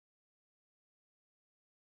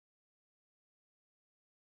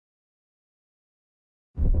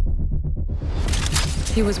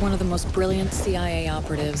He was one of the most brilliant CIA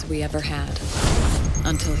operatives we ever had,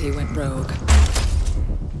 until he went rogue.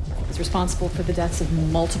 He's responsible for the deaths of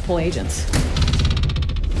multiple agents.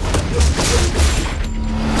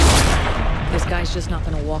 This guy's just not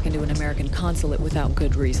gonna walk into an American consulate without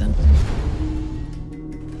good reason.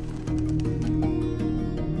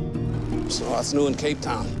 So what's new in Cape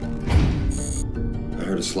Town? I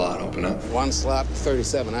heard a slot open up. One slot,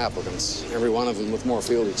 37 applicants. Every one of them with more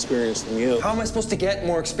field experience than you. How am I supposed to get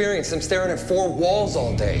more experience? I'm staring at four walls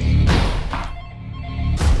all day.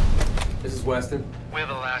 This is Weston. We have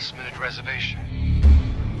a last-minute reservation.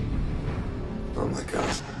 Oh my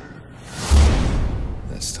God.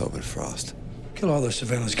 That's Tobin Frost. Kill all the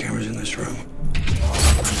surveillance cameras in this room.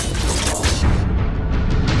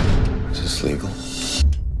 Is this legal?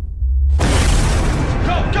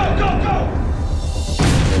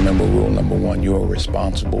 Remember rule number one, you're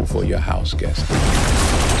responsible for your house guest.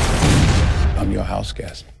 I'm your house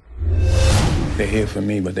guest. They're here for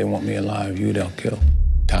me, but they want me alive. You don't kill.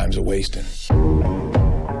 Time's a wasting.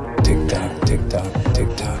 Tick tock, tick tock, tick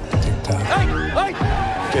tock, tick tock. Hey!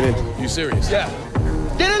 Get in. You serious? Yeah.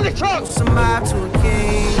 Get in the trunk! Somebody to a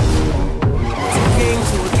king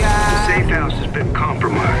to a guy. The safe house has been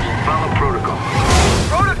compromised. Follow protocol.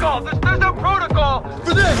 Protocol! There's no protocol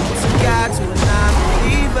for this! Some guy to a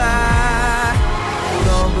non-believer who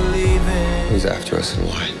don't believe in. Who's after us and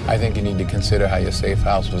why? I think you need to consider how your safe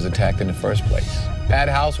house was attacked in the first place. That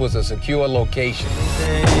house was a secure location.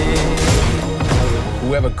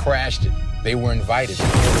 Whoever crashed it, they were invited.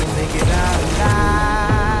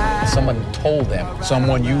 Someone told them,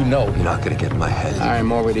 someone you know. You're not gonna get in my head.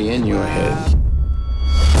 I'm already in your head.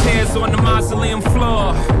 Tears on the mausoleum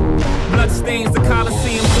floor. Blood stains the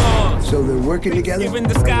Coliseum floor. So they're working together? Even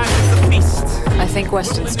disguised as a feast. I think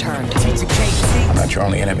Weston's turned. I'm not your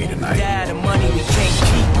only enemy tonight. The money we can't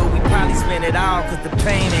keep, but we probably spend it all because the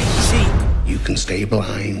pain ain't cheap. You can stay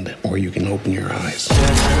blind, or you can open your eyes.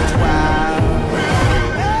 Just a while.